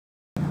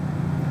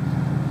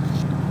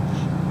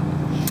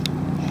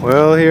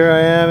Well, here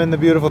I am in the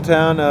beautiful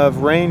town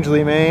of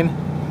Rangeley, Maine.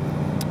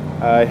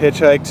 I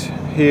hitchhiked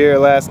here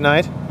last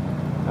night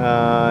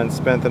and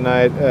spent the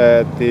night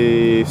at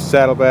the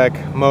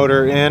Saddleback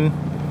Motor Inn.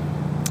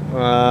 It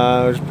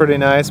was pretty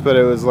nice, but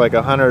it was like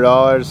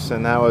 $100,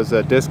 and that was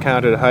a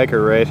discounted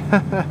hiker rate.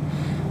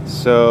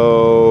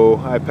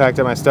 So I packed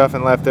up my stuff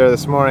and left there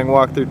this morning,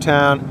 walked through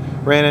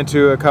town, ran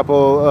into a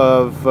couple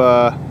of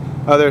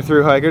other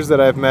thru hikers that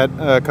I've met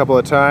a couple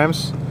of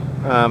times,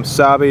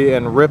 Sabi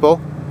and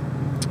Ripple.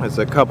 It's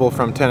a couple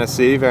from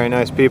Tennessee, very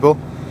nice people,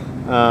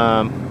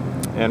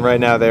 and right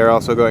now they are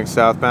also going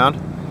southbound,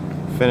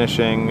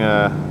 finishing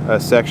a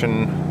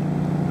section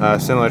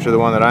similar to the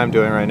one that I'm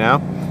doing right now.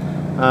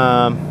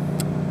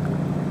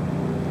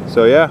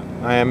 So yeah,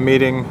 I am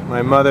meeting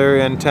my mother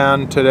in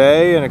town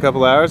today in a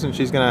couple hours, and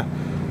she's gonna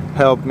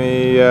help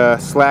me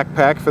slack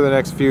pack for the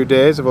next few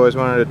days. I've always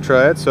wanted to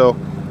try it, so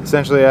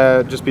essentially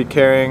I'll just be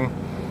carrying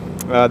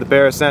the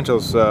bare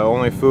essentials,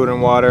 only food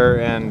and water,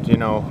 and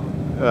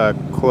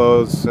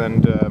clothes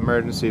and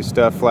emergency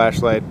stuff,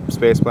 flashlight,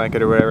 space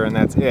blanket or whatever, and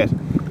that's it.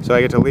 So I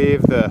get to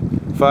leave the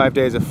 5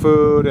 days of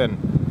food and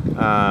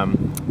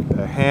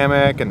the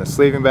hammock and the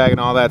sleeping bag and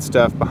all that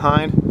stuff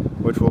behind,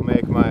 which will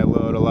make my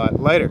load a lot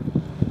lighter.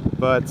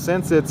 But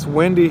since it's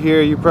windy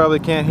here, you probably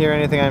can't hear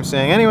anything I'm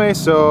saying anyway,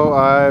 so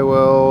I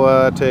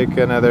will take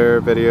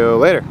another video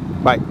later.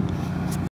 Bye.